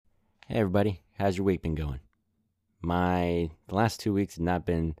Hey everybody, how's your week been going? The last 2 weeks have not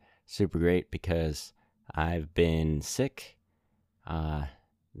been super great because I've been sick.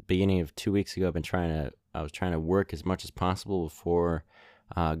 Beginning of 2 weeks ago, I was trying to work as much as possible before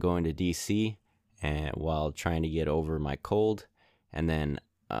going to DC, and while trying to get over my cold, and then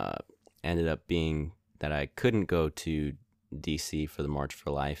uh, ended up being that I couldn't go to DC for the March for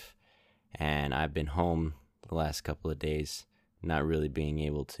Life, and I've been home the last couple of days, not really being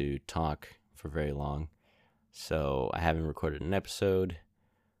able to talk for very long. So I haven't recorded an episode.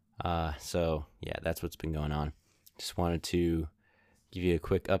 So yeah, that's what's been going on. Just wanted to give you a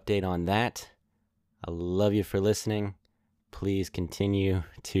quick update on that. I love you for listening. Please continue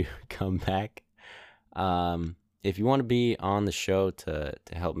to come back. If you want to be on the show to uh,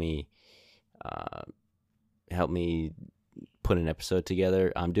 help me put an episode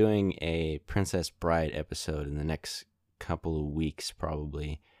together, I'm doing a Princess Bride episode in the next couple of weeks,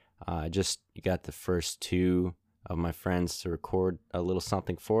 probably. I just got the first two of my friends to record a little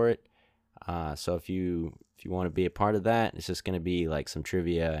something for it. So if you want to be a part of that, it's just gonna be like some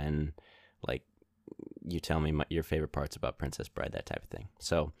trivia and like you tell me your favorite parts about Princess Bride, that type of thing.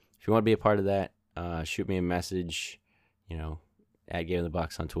 So if you want to be a part of that, shoot me a message. You know, at Game in the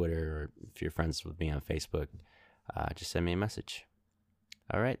Box on Twitter, or if you're friends with me on Facebook, just send me a message.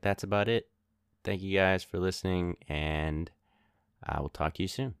 All right, that's about it. Thank you guys for listening, and I will talk to you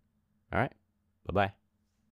soon. All right, bye bye.